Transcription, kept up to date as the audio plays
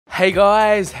Hey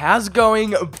guys, how's it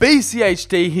going?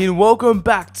 BCHD here and welcome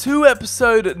back to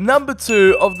episode number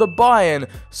 2 of the Bayern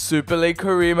Super League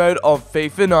career mode of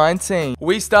FIFA 19.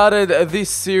 We started this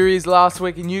series last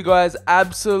week and you guys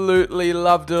absolutely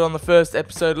loved it on the first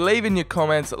episode, leaving your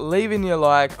comments, leaving your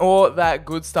like, all that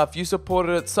good stuff. You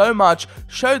supported it so much,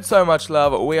 showed so much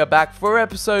love. We are back for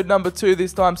episode number 2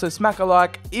 this time, so smack a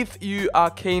like if you are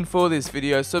keen for this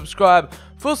video. Subscribe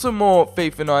for some more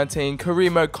FIFA 19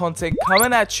 career mode content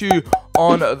coming at you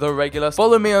on the regular.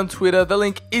 Follow me on Twitter, the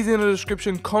link is in the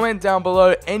description. Comment down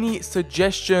below any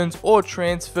suggestions or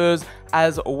transfers,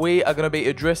 as we are going to be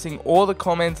addressing all the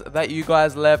comments that you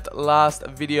guys left last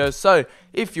video. So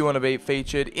if you want to be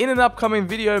featured in an upcoming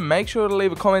video, make sure to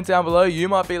leave a comment down below. You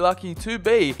might be lucky to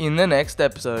be in the next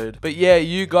episode. But yeah,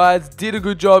 you guys did a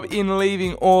good job in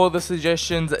leaving all the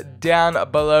suggestions down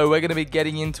below. We're going to be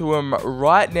getting into them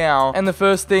right now. And the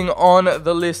first thing on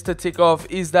the list to tick off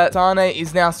is that Sane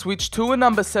is now switched to a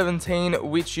number 17,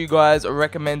 which you guys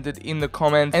recommended in the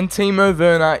comments. And Timo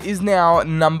Werner is now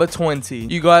number 20.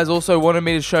 You guys also wanted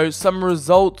me to show some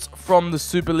results from the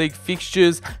Super League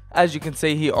fixtures. As you can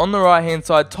see here on the right hand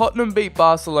side, Tottenham beat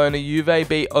Barcelona, Juve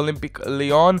beat Olympique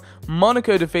Lyon,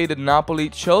 Monaco defeated Napoli,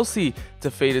 Chelsea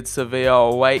defeated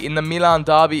Sevilla away. In the Milan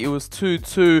derby, it was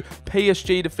 2-2.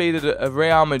 PSG defeated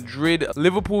Real Madrid,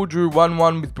 Liverpool drew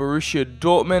 1-1 with Borussia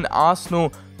Dortmund,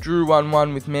 Arsenal drew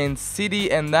 1-1 with Man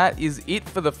City, and that is it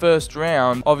for the first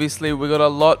round. Obviously, we got a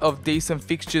lot of decent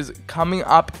fixtures coming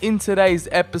up in today's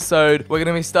episode. We're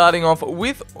going to be starting off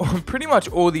with pretty much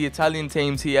all the Italian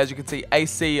teams here. As you can see,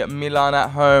 AC Milan at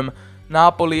home,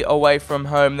 Napoli away from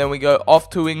home. Then we go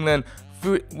off to England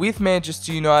with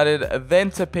Manchester United, then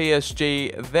to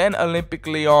PSG, then Olympique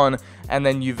Lyon, and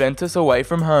then Juventus away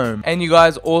from home. And you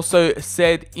guys also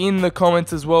said in the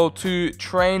comments as well to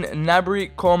train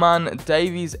Gnabry, Coman,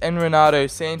 Davies, and Renato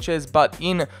Sanchez, but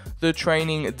in the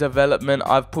training development,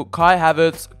 I've put Kai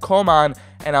Havertz, Coman,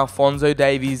 and Alphonso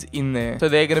Davies in there. So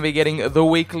they're going to be getting the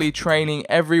weekly training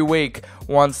every week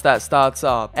once that starts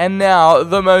up. And now,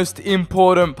 the most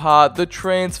important part, the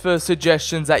transfer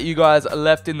suggestions that you guys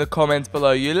left in the comments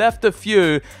below. You left a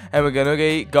few, and we're going to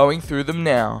be going through them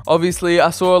now. Obviously,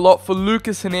 I saw a lot for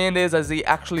Lucas Hernandez as he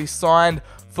actually signed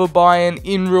for Bayern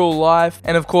in real life,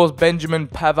 and of course Benjamin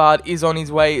Pavard is on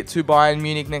his way to Bayern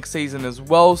Munich next season as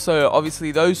well. So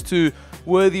obviously those two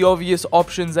were the obvious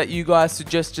options that you guys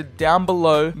suggested down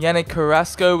below. Yannick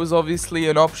Carrasco was obviously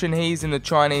an option. He's in the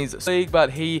Chinese league,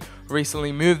 but he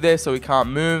recently moved there, so he can't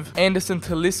move. Anderson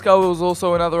Talisca was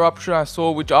also another option I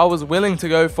saw, which I was willing to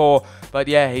go for, but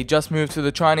yeah, he just moved to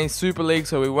the Chinese Super League,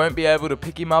 so we won't be able to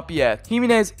pick him up yet.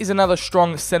 Jimenez is another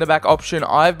strong centre-back option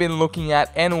I've been looking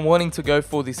at and wanting to go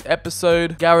for this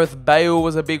episode. Gareth Bale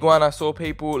was a big one. I saw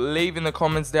people leave in the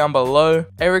comments down below.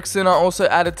 Eriksen I also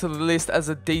added to the list as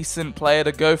a decent player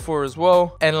to go for as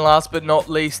well. And last but not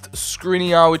least,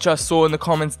 Skriniar, which I saw in the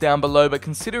comments down below, but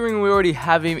considering we already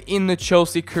have him in the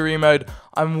Chelsea career mode,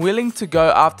 I'm willing to go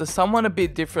after someone a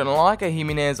bit different, like a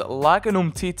Jimenez, like an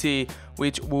Umtiti,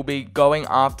 which we'll be going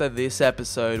after this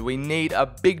episode. We need a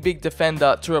big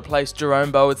defender to replace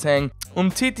Jerome Boateng.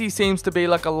 Umtiti seems to be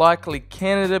like a likely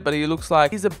candidate, but he looks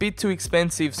like he's a bit too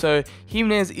expensive, so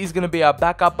Jimenez is going to be our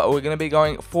backup, but we're going to be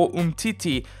going for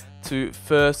Umtiti to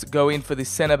first go in for this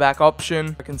centre-back option.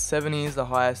 I reckon 70 is the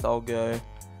highest I'll go,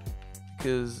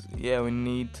 because yeah, we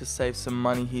need to save some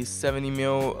money here. 70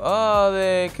 mil. Oh,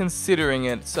 they're considering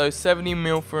it. So 70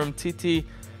 mil for Umtiti.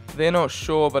 They're not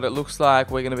sure, but it looks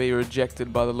like we're going to be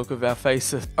rejected by the look of our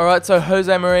faces. Alright, so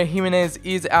Jose Maria Jimenez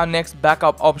is our next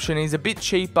backup option. He's a bit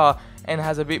cheaper and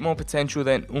has a bit more potential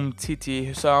than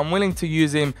Umtiti, so I'm willing to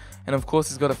use him. And of course,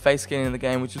 he's got a face scan in the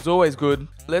game, which is always good.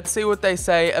 Let's see what they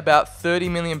say about £30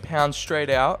 million straight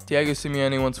out. Diego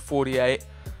Simeone wants 48.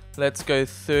 Let's go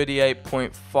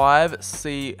 38.5,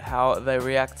 see how they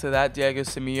react to that. Diego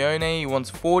Simeone, he wants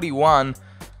 41.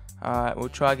 Alright, we'll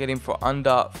try get him for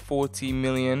under 40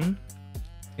 million.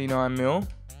 39 mil.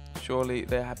 Surely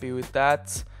they're happy with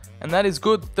that. And that is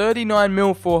good. 39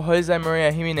 mil for Jose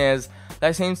Maria Jimenez.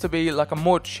 That seems to be like a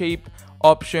more cheap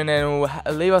option, and will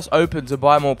leave us open to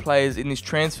buy more players in this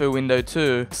transfer window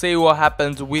too. See what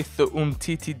happens with the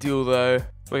Umtiti deal though.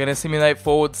 We're going to simulate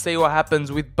forward, see what happens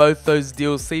with both those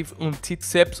deals, see if Umtiti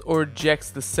accepts or rejects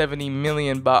the 70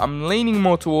 million, but I'm leaning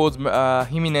more towards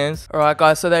Jimenez. Alright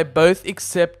guys, so they both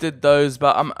accepted those,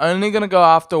 but I'm only going to go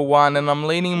after one, and I'm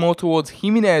leaning more towards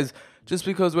Jimenez, just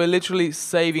because we're literally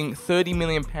saving £30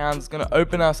 million. It's going to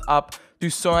open us up to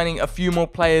signing a few more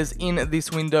players in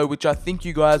this window, which I think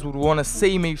you guys would want to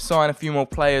see me sign a few more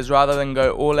players rather than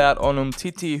go all out on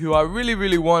Umtiti, who I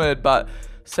really wanted, but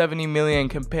 70 million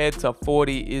compared to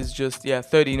 40 is just,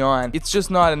 39. It's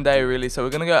just night and day, really. So we're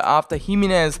going to go after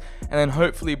Jimenez and then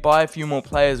hopefully buy a few more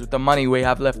players with the money we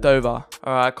have left over.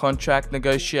 All right, contract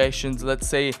negotiations. Let's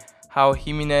see how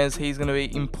Jimenez, he's going to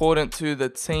be important to the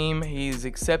team. He's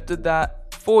accepted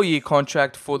that. 4-year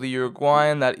contract for the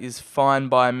Uruguayan, that is fine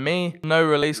by me. No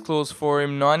release clause for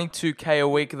him, 92k a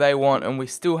week they want, and we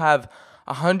still have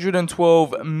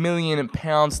 112 million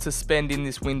pounds to spend in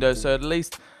this window, so at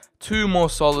least 2 more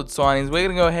solid signings. We're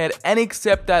going to go ahead and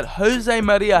accept that Jose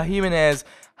Maria Jimenez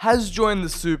has joined the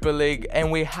Super League, and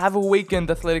we have a weakened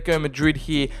Atletico Madrid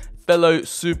here, fellow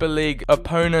Super League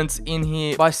opponents in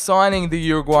here, by signing the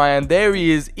Uruguayan. There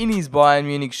he is in his Bayern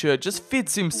Munich shirt. Just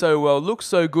fits him so well. Looks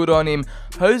so good on him.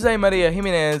 Jose Maria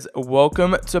Jimenez,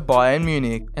 welcome to Bayern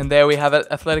Munich. And there we have it.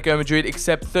 Atletico Madrid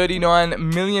accept 39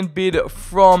 million bid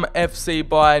from FC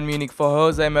Bayern Munich for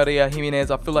Jose Maria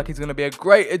Jimenez. I feel like he's going to be a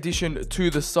great addition to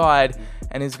the side,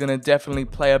 and is going to definitely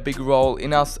play a big role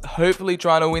in us hopefully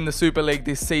trying to win the Super League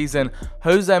this season.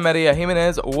 Jose Maria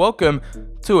Jimenez, welcome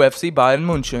to FC Bayern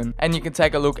Munich. And you can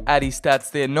take a look at his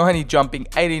stats there. 90 jumping,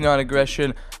 89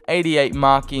 aggression, 88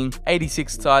 marking,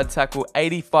 86 side tackle,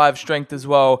 85 strength as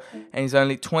well. And he's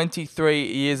only 23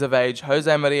 years of age.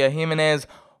 Jose Maria Jimenez,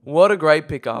 what a great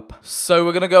pickup. So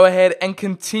we're going to go ahead and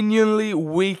continually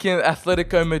weaken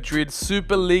Atletico Madrid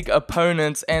Super League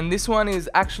opponents, and this one is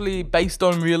actually based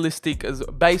on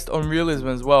realism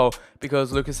as well,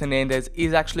 because Lucas Hernandez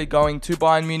is actually going to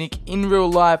Bayern Munich in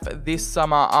real life this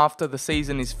summer after the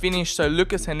season is finished. So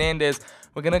Lucas Hernandez,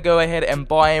 we're going to go ahead and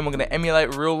buy him. We're going to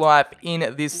emulate real life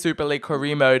in this Super League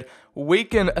career mode,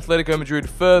 weaken Atletico Madrid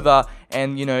further,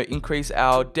 and, you know, increase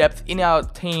our depth in our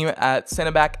team at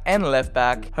centre back and left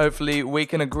back. Hopefully we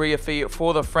can agree a fee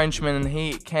for the Frenchman and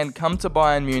he can come to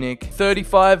Bayern Munich.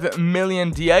 35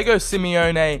 million Diego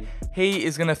Simeone. He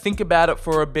is going to think about it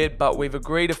for a bit, but we've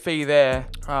agreed a fee there.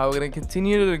 We're going to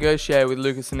continue to negotiate with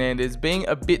Lucas Hernandez, being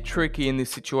a bit tricky in this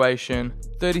situation.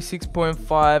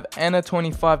 36.5 and a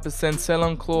 25%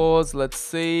 sell-on clause. Let's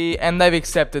see. And they've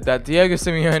accepted that. Diego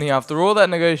Simeone, after all that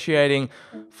negotiating,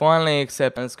 finally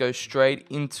accept. And let's go straight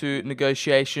into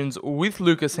negotiations with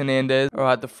Lucas Hernandez. All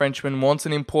right, the Frenchman wants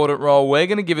an important role. We're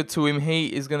going to give it to him. He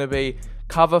is going to be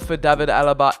cover for David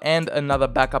Alaba and another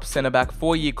backup centre-back.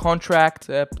 4-year contract,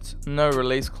 except no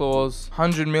release clause.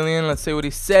 100 million, let's see what he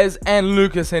says. And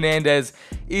Lucas Hernandez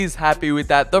is happy with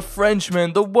that. The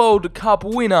Frenchman, the World Cup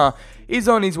winner, is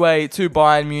on his way to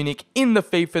Bayern Munich in the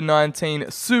FIFA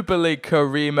 19 Super League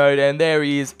career mode. And there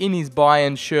he is in his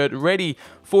Bayern shirt, ready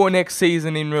for next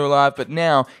season in real life, but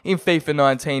now in FIFA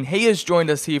 19, he has joined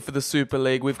us here for the Super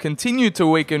League. We've continued to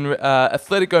weaken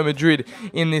Atletico Madrid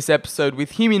in this episode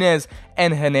with Jimenez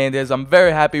and Hernandez. I'm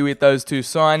very happy with those 2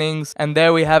 signings. And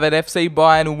there we have it, FC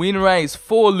Bayern win race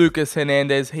for Lucas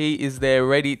Hernandez. He is there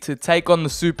ready to take on the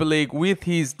Super League with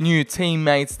his new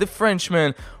teammates, the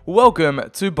Frenchman. Welcome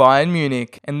to Bayern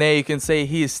Munich. And there you can see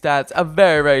his stats, a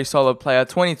very, very solid player,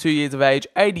 22 years of age,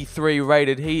 83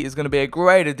 rated. He is going to be a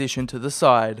great addition to the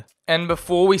side. And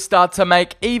before we start to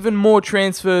make even more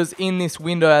transfers in this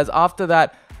window, as after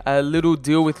that little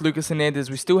deal with Lucas Hernandez,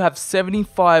 we still have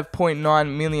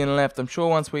 75.9 million left. I'm sure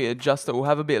once we adjust it, we'll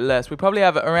have a bit less. We probably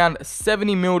have around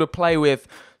 70 mil to play with,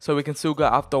 so we can still go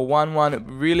after 1-1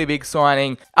 really big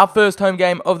signing. Our first home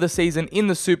game of the season in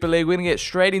the Super League. We're going to get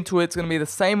straight into it. It's going to be the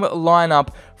same lineup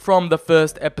from the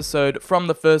first episode, from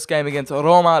the first game against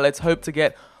Roma. Let's hope to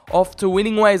get off to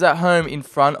winning ways at home in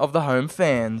front of the home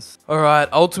fans. Alright,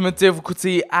 ultimate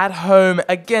difficulty at home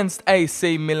against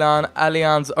AC Milan,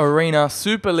 Allianz Arena,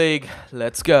 Super League.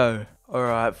 Let's go.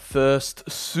 Alright,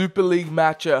 first Super League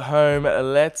match at home.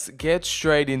 Let's get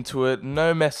straight into it.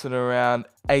 No messing around.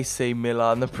 AC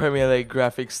Milan, the Premier League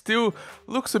graphics still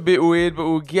looks a bit weird, but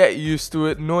we'll get used to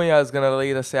it. Neuer is going to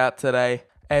lead us out today.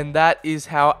 And that is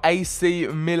how AC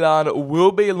Milan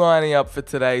will be lining up for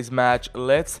today's match.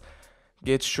 Let's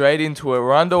get straight into it.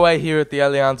 We're underway here at the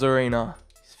Allianz Arena.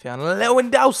 He's found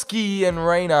Lewandowski, and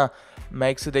Reina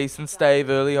makes a decent save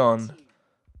early on.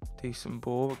 Decent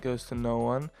ball, but goes to no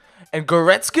one. And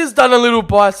Goretzka's done a little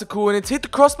bicycle, and it's hit the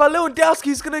crossbar.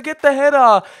 Lewandowski's going to get the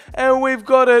header. And we've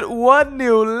got it 1-0.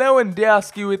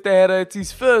 Lewandowski with the header. It's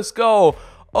his first goal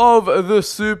of the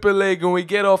Super League, and we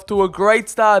get off to a great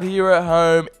start here at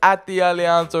home at the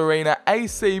Allianz Arena.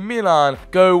 AC Milan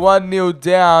go 1-0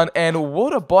 down, and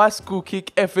what a bicycle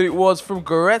kick effort it was from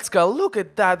Goretzka. Look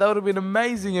at that. That would have been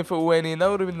amazing if it went in. That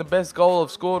would have been the best goal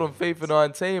I've scored on FIFA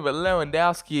 19, but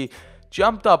Lewandowski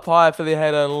jumped up high for the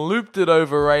header and looped it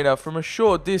over Reina from a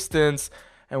short distance.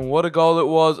 And what a goal it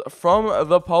was from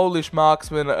the Polish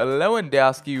marksman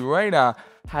Lewandowski. Reina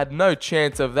had no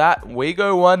chance of that. We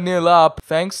go 1-0 up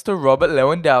thanks to Robert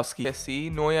Lewandowski. Messi,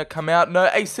 Neuer come out. No,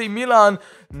 AC Milan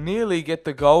nearly get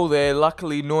the goal there.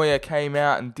 Luckily, Neuer came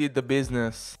out and did the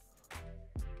business.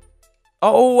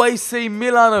 Oh, AC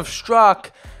Milan have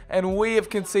struck. And we have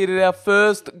conceded our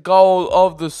first goal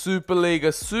of the Super League.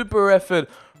 A super effort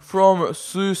from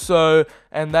Suso,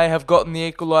 and they have gotten the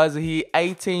equaliser here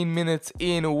 18 minutes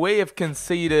in. We have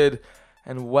conceded,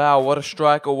 and wow, what a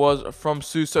strike it was from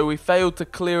Suso. We failed to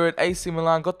clear it. AC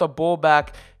Milan got the ball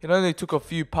back. It only took a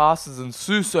few passes, and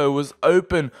Suso was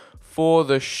open for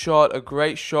the shot. A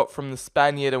great shot from the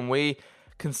Spaniard, and we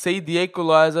concede the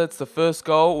equaliser. It's the first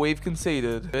goal we've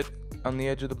conceded. On the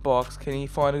edge of the box, can he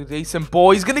find a decent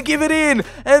ball? He's going to give it in,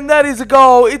 and that is a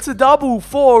goal. It's a double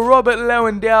for Robert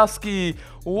Lewandowski.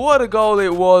 What a goal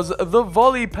it was. The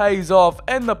volley pays off,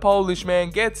 and the Polish man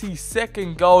gets his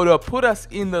second goal to put us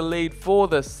in the lead for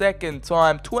the second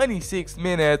time. 26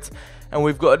 minutes, and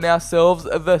we've gotten ourselves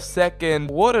the second.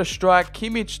 What a strike.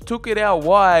 Kimmich took it out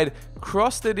wide,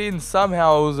 crossed it in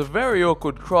somehow. It was a very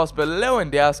awkward cross, but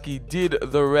Lewandowski did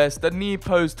the rest. The near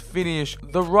post finish,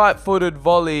 the right-footed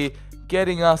volley,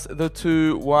 getting us the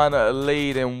 2-1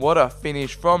 lead, and what a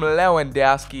finish from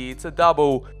Lewandowski. It's a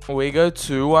double. We go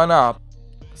 2-1 up.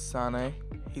 Sane,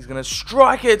 he's going to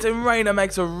strike it, and Reina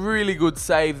makes a really good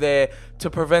save there to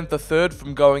prevent the third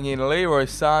from going in. Leroy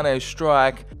Sané's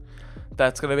strike.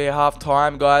 That's going to be a half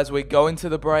time, guys. We go into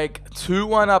the break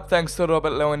 2-1 up thanks to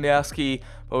Robert Lewandowski,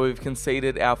 but we've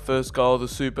conceded our first goal of the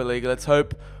Super League. Let's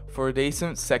hope for a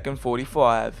decent second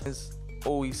 45.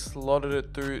 Oh, he slotted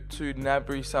it through to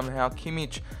Gnabry somehow.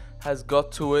 Kimmich has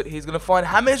got to it. He's going to find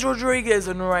James Rodriguez,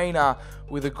 and Reina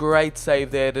with a great save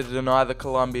there to deny the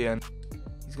Colombian.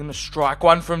 He's going to strike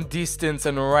one from distance,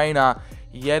 and Reina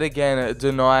yet again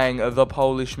denying the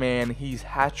Polish man his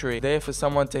hat-trick. There for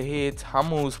someone to hit.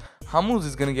 Hummels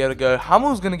is going to get a go.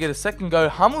 Hummels going to get a second go.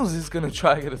 Hummels is going to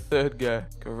try to get a third go.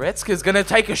 Goretzka's going to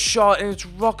take a shot, and it's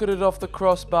rocketed off the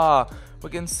crossbar. We're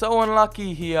getting so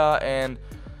unlucky here, and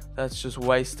that's just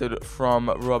wasted from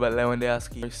Robert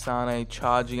Lewandowski. Sané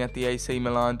charging at the AC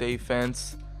Milan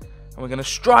defense. And we're going to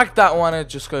strike that one. It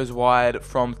just goes wide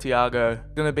from Thiago.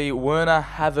 It's going to be Werner,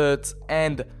 Havertz,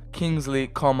 and Kingsley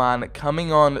Coman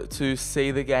coming on to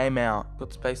see the game out.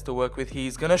 Got space to work with.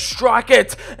 He's going to strike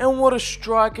it. And what a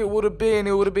strike it would have been.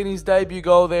 It would have been his debut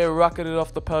goal there. Rocketed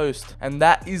off the post. And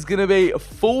that is going to be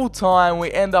full time.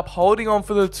 We end up holding on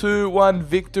for the 2-1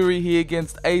 victory here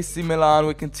against AC Milan.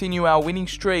 We continue our winning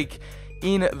streak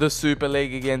in the Super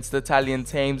League against Italian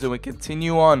teams, and we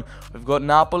continue on. We've got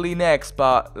Napoli next,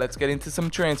 but let's get into some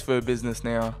transfer business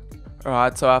now.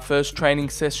 Alright, so our first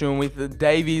training session with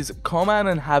Davies, Coman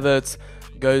and Havertz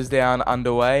goes down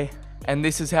underway. And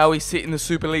this is how we sit in the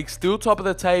Super League, still top of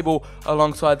the table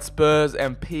alongside Spurs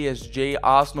and PSG.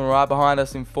 Arsenal right behind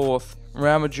us in 4th.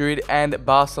 Real Madrid and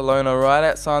Barcelona right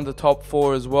outside the top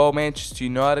 4 as well. Manchester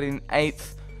United in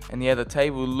 8th. And yeah, the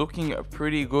table looking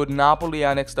pretty good. Napoli,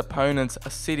 our next opponents, are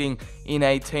sitting in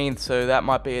 18th, so that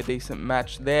might be a decent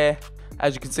match there.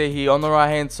 As you can see here on the right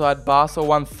hand side, Barca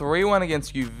won 3-1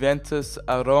 against Juventus.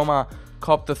 Roma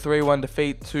copped a 3-1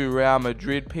 defeat to Real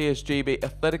Madrid. PSG beat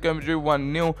Atletico Madrid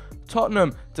 1-0.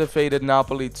 Tottenham defeated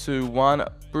Napoli 2-1.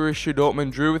 Borussia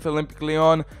Dortmund drew with Olympique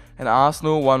Lyon. And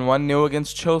Arsenal won 1-0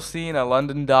 against Chelsea in a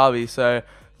London derby. So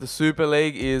the Super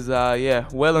League is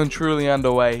well and truly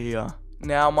underway here.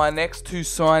 Now, my next two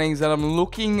signings that I'm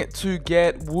looking to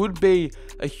get would be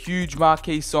a huge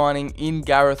marquee signing in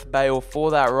Gareth Bale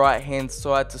for that right-hand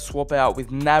side to swap out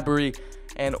with Gnabry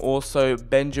and also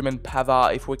Benjamin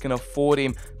Pavard if we can afford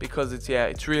him, because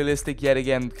it's realistic yet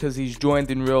again because he's joined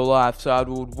in real life, so I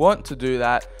would want to do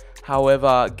that.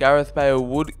 However, Gareth Bale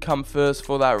would come first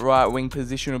for that right wing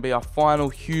position. It would be our final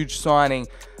huge signing.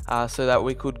 So that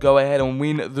we could go ahead and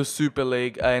win the Super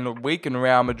League and weaken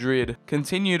Real Madrid.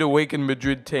 Continue to weaken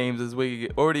Madrid teams as we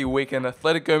already weakened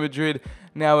Atletico Madrid.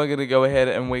 Now we're going to go ahead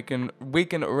and weaken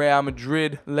Real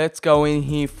Madrid. Let's go in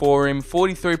here for him.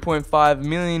 43.5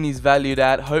 million he's valued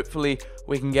at. Hopefully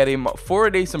we can get him for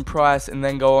a decent price and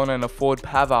then go on and afford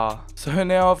Pavard. So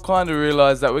now I've kind of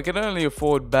realized that we can only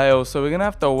afford Bale, so we're going to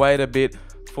have to wait a bit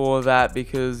for that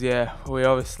because we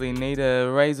obviously need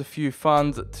to raise a few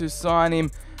funds to sign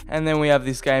him. And then we have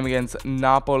this game against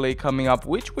Napoli coming up,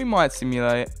 which we might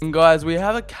simulate. And guys, we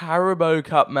have a Carabao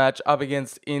Cup match up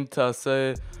against Inter.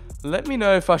 So let me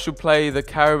know if I should play the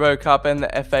Carabao Cup and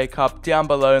the FA Cup down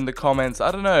below in the comments.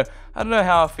 I don't know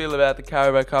how I feel about the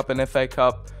Carabao Cup and FA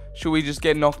Cup Should we just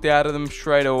get knocked out of them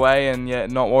straight away and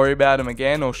not worry about them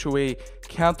again? Or should we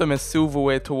count them as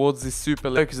silverware towards this Super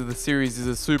League? Because the series is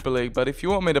a Super League. But if you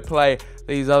want me to play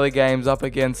these other games up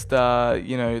against,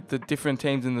 the different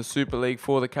teams in the Super League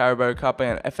for the Carabao Cup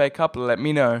and FA Cup, let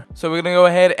me know. So we're going to go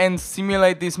ahead and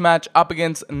simulate this match up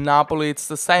against Napoli. It's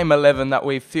the same 11 that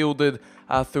we fielded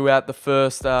throughout the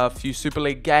first few Super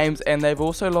League games. And they've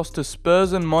also lost to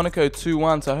Spurs and Monaco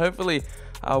 2-1. So hopefully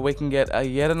we can get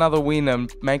yet another win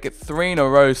and make it 3 in a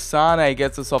row. Sane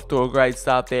gets us off to a great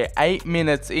start there. 8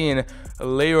 minutes in,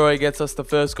 Leroy gets us the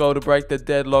first goal to break the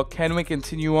deadlock. Can we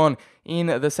continue on in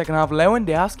the second half?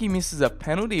 Lewandowski misses a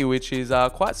penalty, which is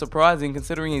quite surprising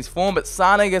considering his form. But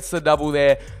Sane gets the double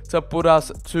there to put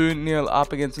us 2-0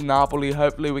 up against Napoli.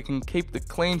 Hopefully we can keep the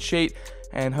clean sheet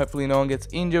and hopefully no one gets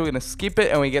injured. We're going to skip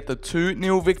it and we get the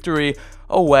 2-0 victory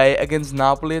away against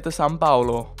Napoli at the San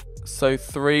Paolo. So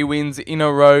 3 wins in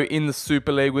a row in the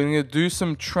Super League. We're going to do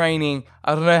some training.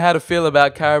 I don't know how to feel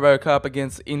about Carabao Cup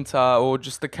against Inter or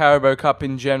just the Carabao Cup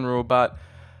in general, but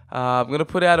I'm going to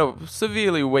put out a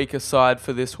severely weaker side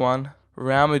for this one.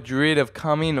 Real Madrid have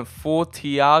come in for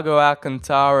Thiago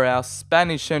Alcantara, our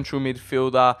Spanish central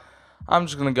midfielder. I'm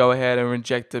just going to go ahead and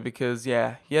reject it because,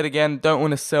 yet again, don't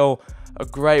want to sell a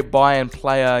great Bayern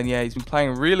player, and he's been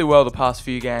playing really well the past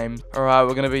few games. Alright,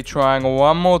 we're going to be trying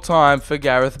one more time for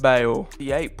Gareth Bale. The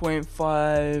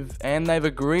 8.5, and they've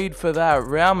agreed for that.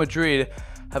 Real Madrid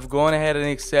have gone ahead and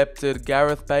accepted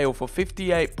Gareth Bale for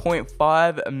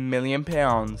 £58.5 million.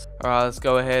 Alright, let's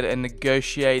go ahead and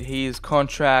negotiate his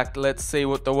contract. Let's see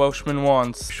what the Welshman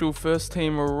wants. Actual first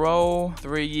team role,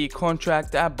 3-year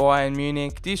contract at Bayern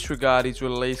Munich. Disregard his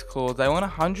release clause. They want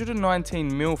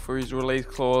 119 mil for his release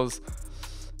clause.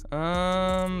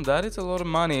 That is a lot of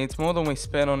money. It's more than we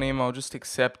spent on him. I'll just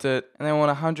accept it. And they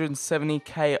want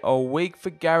 170k a week for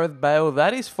Gareth Bale.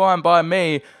 That is fine by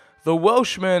me. The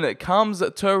Welshman comes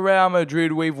to Real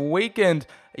Madrid. We've weakened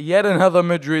yet another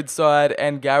Madrid side,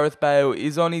 and Gareth Bale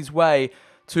is on his way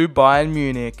to Bayern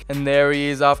Munich. And there he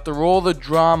is. After all the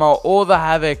drama, all the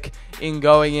havoc in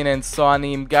going in and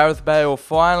signing him, Gareth Bale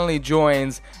finally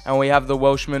joins, and we have the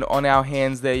Welshman on our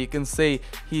hands there. You can see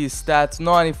his stats: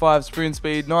 95 sprint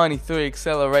speed, 93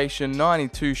 acceleration,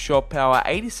 92 shot power,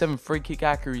 87 free kick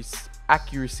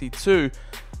accuracy too.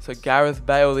 So Gareth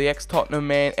Bale, the ex-Tottenham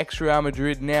man, ex-Real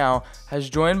Madrid now, has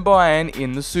joined Bayern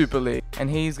in the Super League. And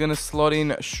he's going to slot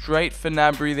in straight for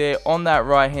Gnabry there on that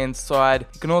right-hand side.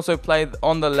 He can also play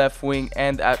on the left wing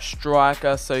and at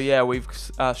striker. So we've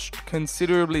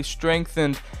considerably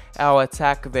strengthened our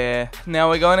attack there. Now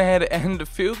we're going ahead and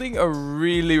fielding a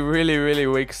really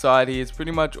weak side here. It's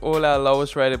pretty much all our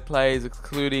lowest rated players,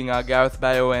 excluding Gareth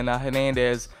Bale and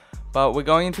Hernandez. But we're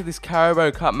going into this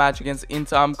Carabao Cup match against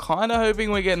Inter. I'm kind of hoping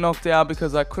we get knocked out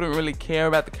because I couldn't really care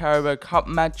about the Carabao Cup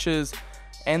matches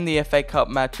and the FA Cup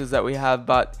matches that we have.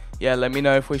 But let me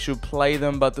know if we should play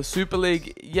them. But the Super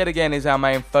League, yet again, is our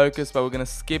main focus. But we're going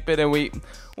to skip it, and we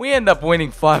end up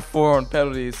winning 5-4 on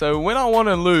penalties. So when I want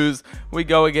to lose, we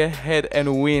go ahead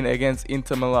and win against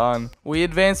Inter Milan. We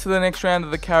advance to the next round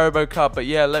of the Carabao Cup. But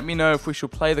let me know if we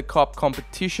should play the Cup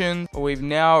competition. We've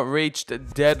now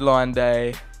reached deadline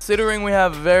day. Considering we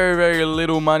have very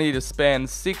little money to spend,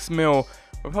 6 mil,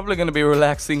 we're probably going to be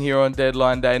relaxing here on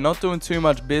deadline day. Not doing too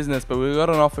much business, but we've got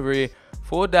an offer here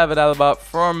for David Alaba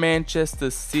from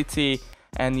Manchester City.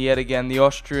 And yet again, the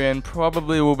Austrian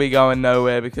probably will be going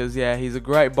nowhere because, he's a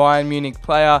great Bayern Munich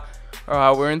player.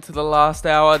 Alright, we're into the last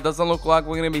hour. It doesn't look like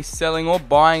we're going to be selling or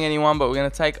buying anyone, but we're going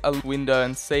to take a window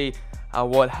and see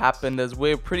what happened, as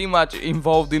we're pretty much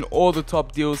involved in all the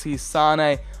top deals here.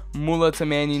 Sane, Muller to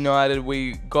Man United,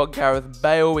 we got Gareth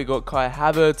Bale, we got Kai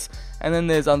Havertz, and then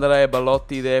there's Andrea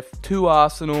Belotti there to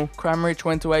Arsenal. Kramaric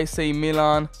went to AC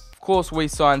Milan. Of course, we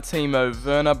signed Timo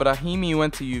Werner. Brahimi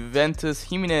went to Juventus.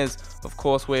 Jimenez, of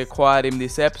course, we acquired him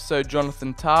this episode.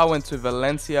 Jonathan Tah went to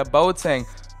Valencia. Boateng,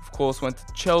 of course, went to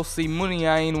Chelsea.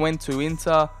 Muniain went to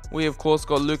Inter. We, of course,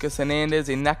 got Lucas Hernandez.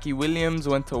 Inaki Williams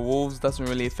went to Wolves. Doesn't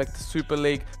really affect the Super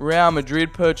League. Real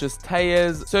Madrid purchased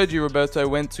Tellez. Sergio Roberto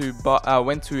went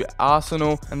to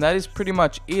Arsenal. And that is pretty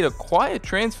much it. A quiet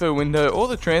transfer window. All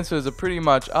the transfers are pretty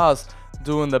much us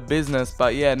doing the business,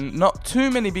 but not too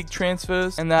many big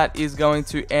transfers, and that is going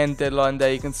to end deadline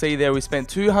day. You can see there we spent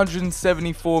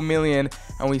 $274 million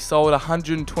and we sold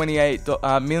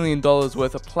 $128 million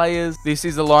worth of players. This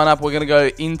is the lineup. We're going to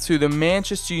go into the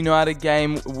Manchester United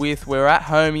game with. We're at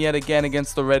home yet again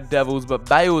against the Red Devils, but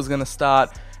Bale is going to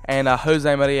start, and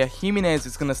Jose Maria Jimenez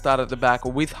is going to start at the back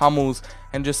with Hummels,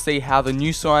 and just see how the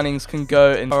new signings can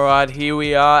go. And alright, here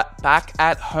we are back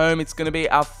at home. It's going to be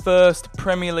our first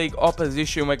Premier League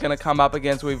opposition we're going to come up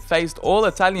against. We've faced all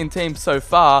Italian teams so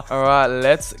far. Alright,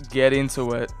 let's get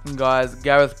into it. Guys,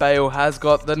 Gareth Bale has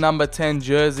got the number 10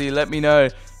 jersey. Let me know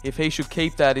if he should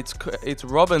keep that. It's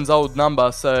Robin's old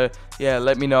number, so yeah,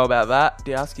 let me know about that.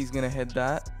 Diaski's going to head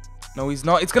that. No, he's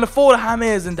not. It's going to fall to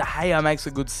James, and De Gea makes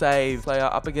a good save. Player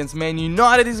up against Man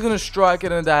United. He's going to strike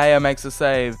it, and De Gea makes a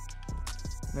save.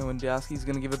 Then when Diaski's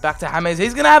going to give it back to James,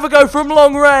 he's going to have a go from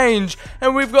long range.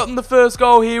 And we've gotten the first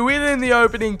goal here within the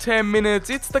opening 10 minutes.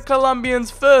 It's the Colombians'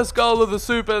 first goal of the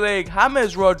Super League.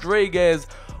 James Rodriguez.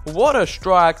 What a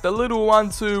strike. The little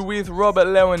 1-2 with Robert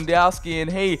Lewandowski,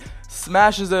 and he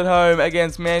smashes it home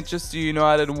against Manchester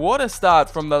United. What a start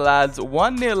from the lads.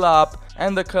 1-0 up.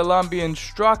 And the Colombian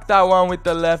struck that one with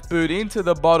the left boot into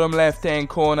the bottom left-hand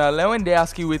corner.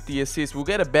 Lewandowski with the assist. We'll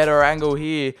get a better angle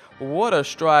here. What a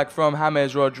strike from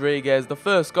James Rodriguez. The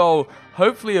first goal,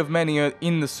 hopefully, of many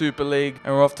in the Super League.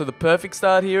 And we're off to the perfect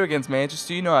start here against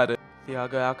Manchester United.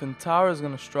 Thiago Alcantara is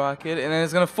going to strike it. And then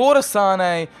it's going to fall to Sane.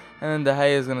 And then De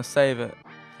Gea is going to save it.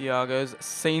 Thiago's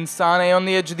seen Sane on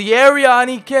the edge of the area. And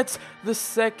he gets the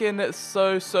second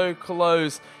so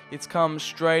close. It's come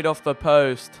straight off the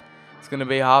post. It's going to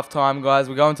be halftime, guys.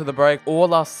 We're going to the break.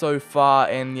 All us so far,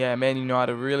 and yeah, Man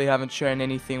United really haven't shown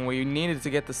anything. We needed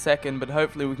to get the second, but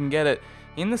hopefully we can get it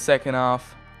in the second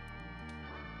half.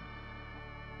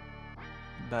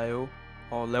 Bale.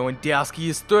 Oh, Lewandowski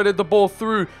has threaded the ball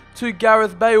through to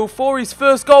Gareth Bale for his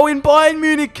first goal in Bayern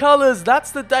Munich colours.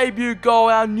 That's the debut goal.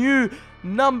 Our new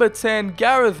number 10,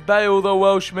 Gareth Bale, the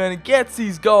Welshman, gets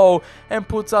his goal and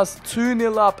puts us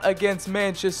 2-0 up against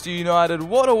Manchester United.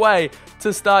 What a way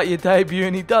to start your debut,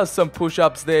 and he does some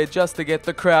push-ups there just to get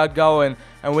the crowd going.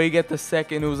 And we get the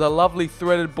second. It was a lovely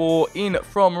threaded ball in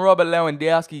from Robert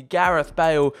Lewandowski. Gareth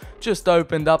Bale just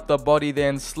opened up the body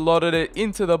then, slotted it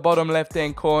into the bottom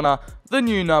left-hand corner. The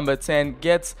new number 10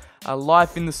 gets a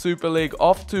life in the Super League,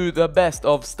 off to the best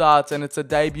of starts, and it's a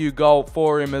debut goal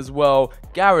for him as well.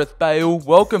 Gareth Bale,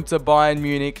 welcome to Bayern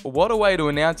Munich. What a way to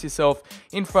announce yourself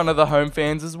in front of the home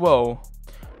fans as well.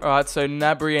 Alright, so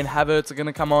Gnabry and Havertz are going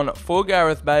to come on for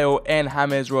Gareth Bale and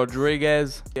James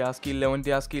Rodriguez.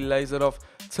 Lewandowski lays it off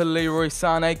to Leroy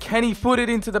Sane. Can he put it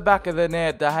into the back of the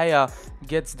net? De Gea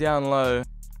gets down low.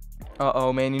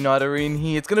 Uh-oh, Man United are in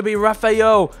here. It's going to be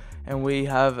Rafael. And we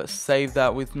have saved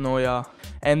that with Neuer.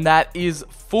 And that is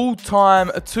full-time,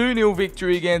 a 2-0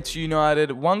 victory against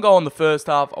United. 1 goal in the first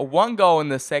half, 1 goal in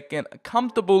the second.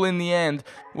 Comfortable in the end.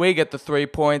 We get the 3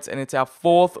 points, and it's our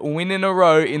 4th win in a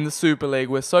row in the Super League,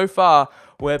 where so far,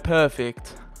 we're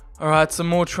perfect. Alright, some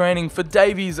more training for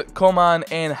Davies, Coman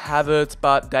and Havertz,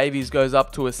 but Davies goes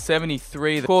up to a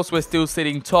 73. Of course, we're still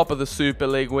sitting top of the Super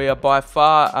League. We are by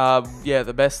far,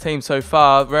 the best team so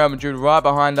far. Real Madrid right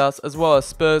behind us, as well as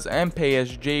Spurs and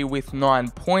PSG with 9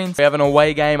 points. We have an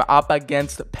away game up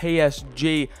against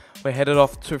PSG. We're headed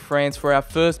off to France for our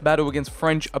first battle against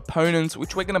French opponents,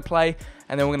 which we're going to play.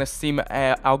 And then we're going to sim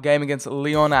our game against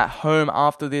Lyon at home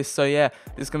after this. So yeah,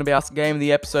 this is going to be our game of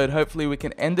the episode. Hopefully we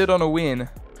can end it on a win.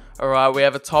 Alright, we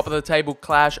have a top of the table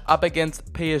clash up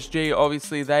against PSG.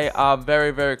 Obviously, they are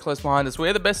very close behind us.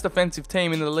 We're the best defensive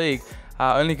team in the league.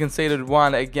 Only conceded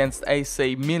 1 against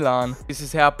AC Milan. This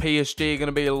is how PSG are going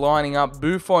to be lining up.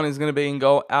 Buffon is going to be in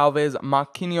goal. Alves,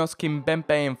 Marquinhos,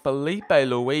 Kimpembe, and Felipe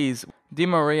Luis. Di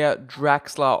Maria,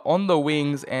 Draxler on the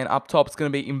wings, and up top it's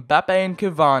going to be Mbappe and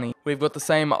Cavani. We've got the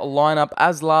same lineup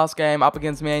as last game up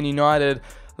against Man United.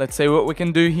 Let's see what we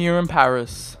can do here in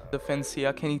Paris. Defense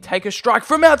here. Can he take a strike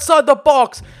from outside the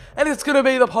box? And it's going to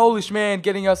be the Polish man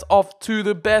getting us off to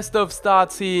the best of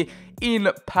starts here in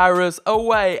Paris,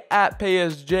 away at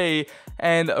PSG.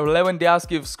 And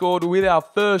Lewandowski have scored with our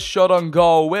first shot on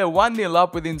goal. We're 1-0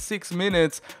 up within 6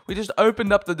 minutes. We just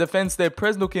opened up the defense there.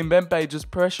 Presnel Kimpembe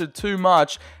just pressured too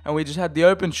much, and we just had the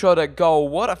open shot at goal.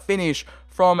 What a finish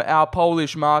from our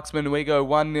Polish marksman. We go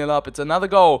 1-0 up. It's another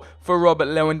goal for Robert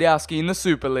Lewandowski in the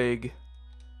Super League.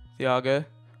 Thiago.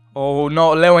 Oh,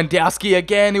 not Lewandowski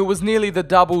again. It was nearly the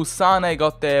double. Sane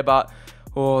got there, but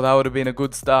oh, that would have been a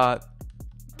good start.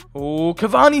 Oh,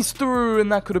 Cavani's through,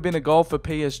 and that could have been a goal for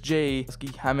PSG.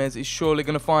 James is surely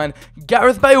going to find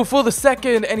Gareth Bale for the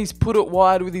second, and he's put it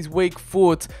wide with his weak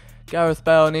foot. Gareth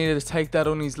Bale needed to take that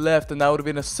on his left, and that would have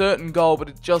been a certain goal, but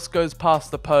it just goes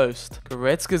past the post.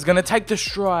 Goretzka's going to take the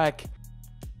strike.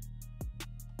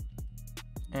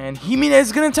 And Jimenez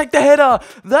is going to take the header.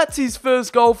 That's his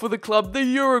first goal for the club. The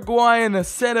Uruguayan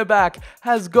centre-back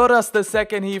has got us the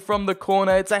second here from the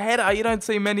corner. It's a header. You don't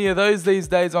see many of those these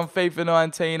days on FIFA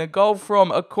 19. A goal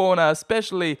from a corner,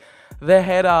 especially the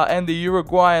header. And the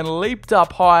Uruguayan leaped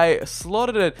up high,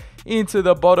 slotted it into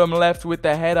the bottom left with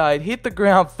the header. It hit the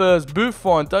ground first.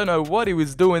 Buffon, don't know what he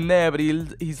was doing there, but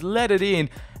he's let it in.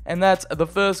 And that's the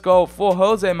first goal for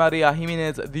Jose Maria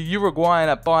Jimenez, the Uruguayan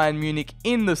at Bayern Munich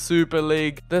in the Super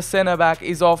League. The centre-back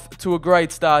is off to a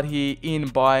great start here in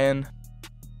Bayern.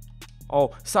 Oh,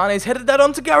 Sané's headed that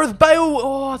on to Gareth Bale.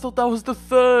 Oh, I thought that was the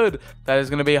third. That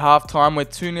is going to be half-time. We're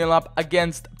 2-0 up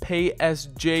against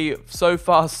PSG. So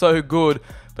far, so good.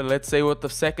 But let's see what the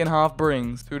second half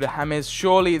brings. Through to James.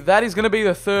 Surely that is going to be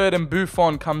the third, and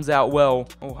Buffon comes out well.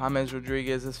 Oh, James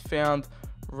Rodriguez has found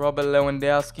Robert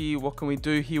Lewandowski. What can we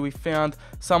do here? We found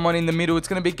someone in the middle. It's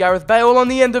going to be Gareth Bale on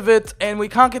the end of it. And we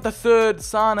can't get the third.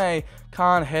 Sané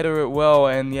can't header it well.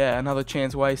 And yeah, another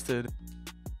chance wasted.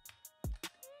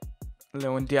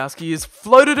 Lewandowski has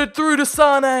floated it through to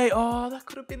Sané. Oh, that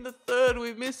could have been the third.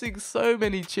 We're missing so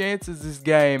many chances this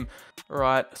game.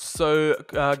 Right, so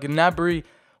Gnabry,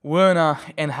 Werner,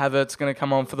 and Havertz going to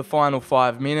come on for the final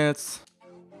 5 minutes.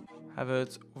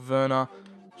 Havertz, Werner.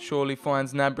 Surely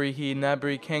finds Gnabry here.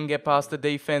 Gnabry can get past the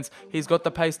defense. He's got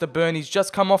the pace to burn. He's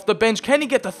just come off the bench. Can he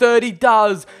get the third? He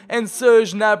does. And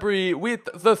Serge Gnabry with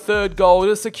the third goal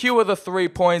to secure the 3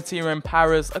 points here in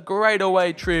Paris. A great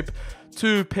away trip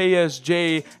to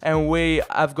PSG, and we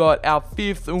have got our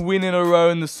 5th win in a row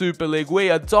in the Super League. We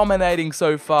are dominating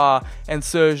so far, and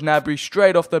Serge Gnabry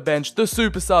straight off the bench, the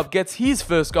super sub, gets his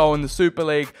first goal in the Super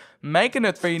League, making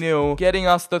it 3-0, getting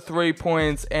us the 3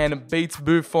 points, and beats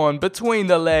Buffon between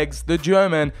the legs. The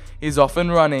German is off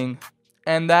and running.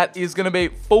 And that is going to be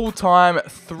full-time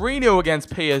 3-0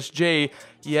 against PSG.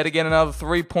 Yet again, another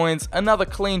 3 points, another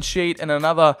clean sheet, and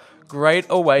another great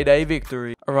away day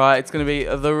victory. Alright, it's going to be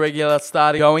the regular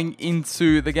start going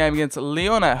into the game against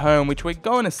Lyon at home, which we're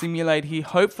going to simulate here.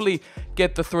 Hopefully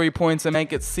get the 3 points and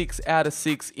make it 6 out of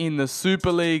 6 in the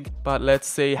Super League. But let's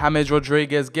see, James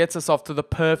Rodriguez gets us off to the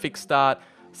perfect start.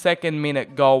 2nd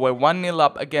minute goal. We're 1-0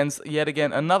 up against, yet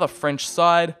again, another French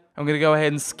side. I'm going to go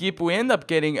ahead and skip. We end up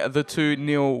getting the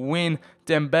 2-0 win.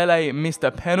 Dembele missed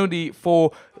a penalty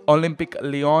for Olympique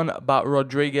Lyon, but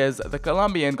Rodriguez, the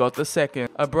Colombian, got the second.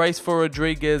 A brace for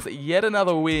Rodriguez, yet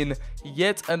another win,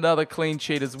 yet another clean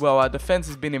sheet as well. Our defense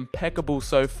has been impeccable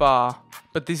so far.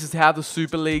 But this is how the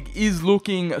Super League is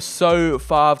looking so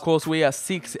far. Of course, we are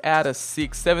 6 out of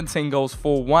 6, 17 goals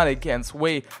for, 1 against.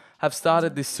 We have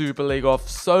started this Super League off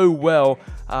so well.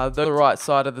 The right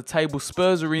side of the table,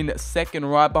 Spurs are in 2nd,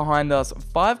 right behind us,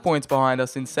 5 points behind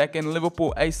us in 2nd.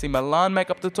 Liverpool, AC Milan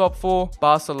make up the top 4.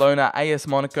 Barcelona, AS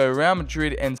Monaco, Real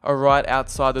Madrid, and are right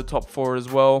outside the top 4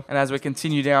 as well. And as we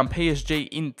continue down, PSG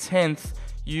in 10th.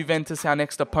 Juventus, our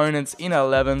next opponents, in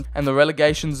 11th, and the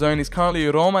relegation zone is currently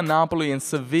Roma, Napoli, and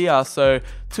Sevilla. So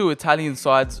 2 Italian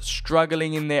sides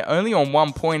struggling in there, only on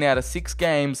 1 point out of 6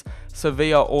 games.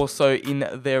 Sevilla also in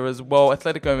there as well.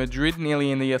 Atletico Madrid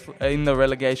nearly in the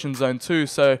relegation zone too.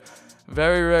 So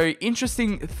very, very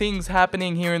interesting things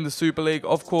happening here in the Super League.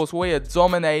 Of course, we are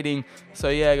dominating. So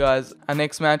yeah, guys, our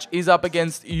next match is up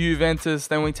against Juventus.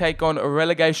 Then we take on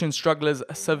relegation strugglers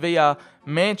Sevilla,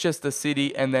 Manchester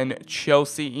City, and then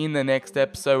Chelsea in the next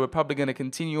episode. We're probably going to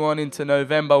continue on into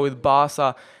November with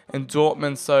Barca and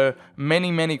Dortmund. So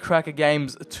many cracker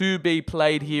games to be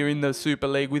played here in the Super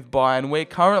League with Bayern. We're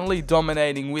currently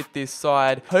dominating with this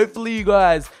side. Hopefully you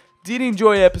guys did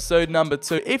enjoy episode number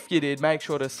 2. If you did, make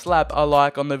sure to slap a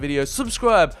like on the video.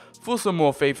 Subscribe for some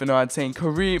more FIFA 19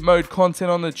 career mode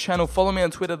content on the channel. Follow me on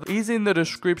Twitter. Is in the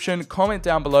description. Comment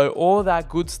down below. All that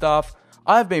good stuff.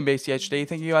 I've been BCHD.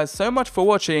 Thank you guys so much for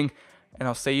watching, and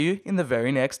I'll see you in the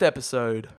very next episode.